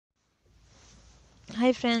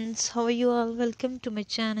Hi friends, how are you all? Welcome to my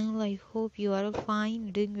channel. I hope you are all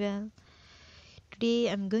fine, doing well. Today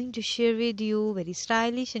I'm going to share with you very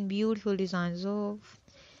stylish and beautiful designs of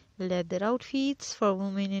leather outfits for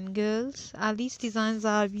women and girls. All these designs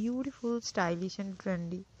are beautiful, stylish and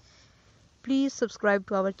trendy. Please subscribe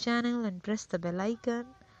to our channel and press the bell icon.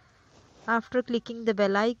 After clicking the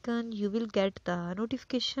bell icon, you will get the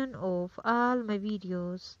notification of all my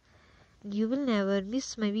videos. You will never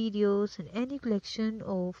miss my videos in any collection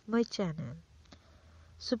of my channel.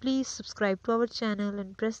 So please subscribe to our channel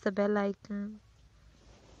and press the bell icon.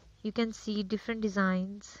 You can see different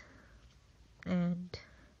designs and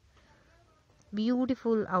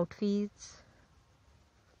beautiful outfits.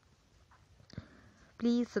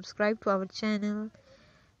 Please subscribe to our channel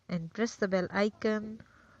and press the bell icon.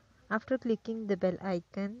 After clicking the bell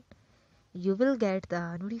icon, you will get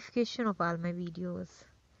the notification of all my videos.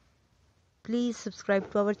 Please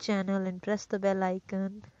subscribe to our channel and press the bell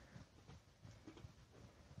icon.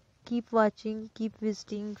 Keep watching, keep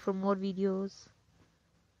visiting for more videos.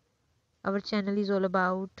 Our channel is all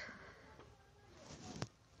about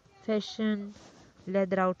fashion,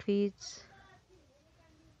 leather outfits,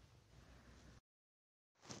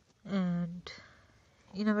 and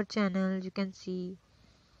in our channel you can see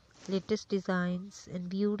latest designs and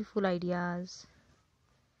beautiful ideas.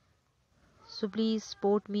 So please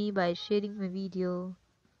support me by sharing my video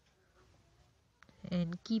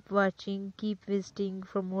and keep watching, keep visiting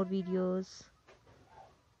for more videos,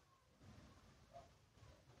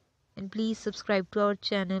 and please subscribe to our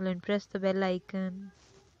channel and press the bell icon.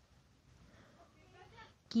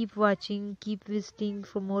 Keep watching, keep visiting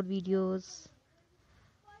for more videos.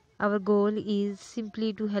 Our goal is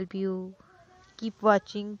simply to help you. Keep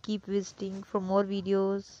watching, keep visiting for more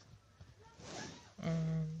videos,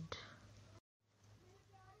 and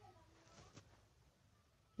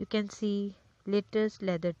you can see latest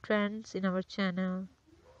leather trends in our channel,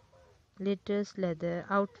 latest leather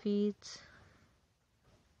outfits.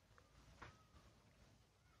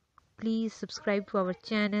 Please subscribe to our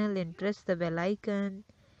channel and press the bell icon.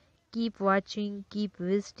 Keep watching, keep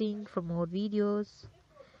visiting for more videos.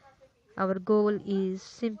 Our goal is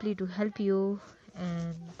simply to help you,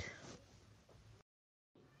 and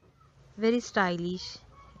very stylish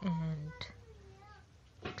and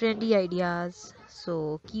trendy ideas.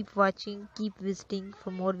 So keep watching, keep visiting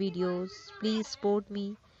for more videos. Please support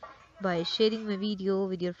me by sharing my video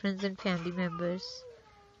with your friends and family members.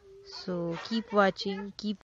 So keep watching, keep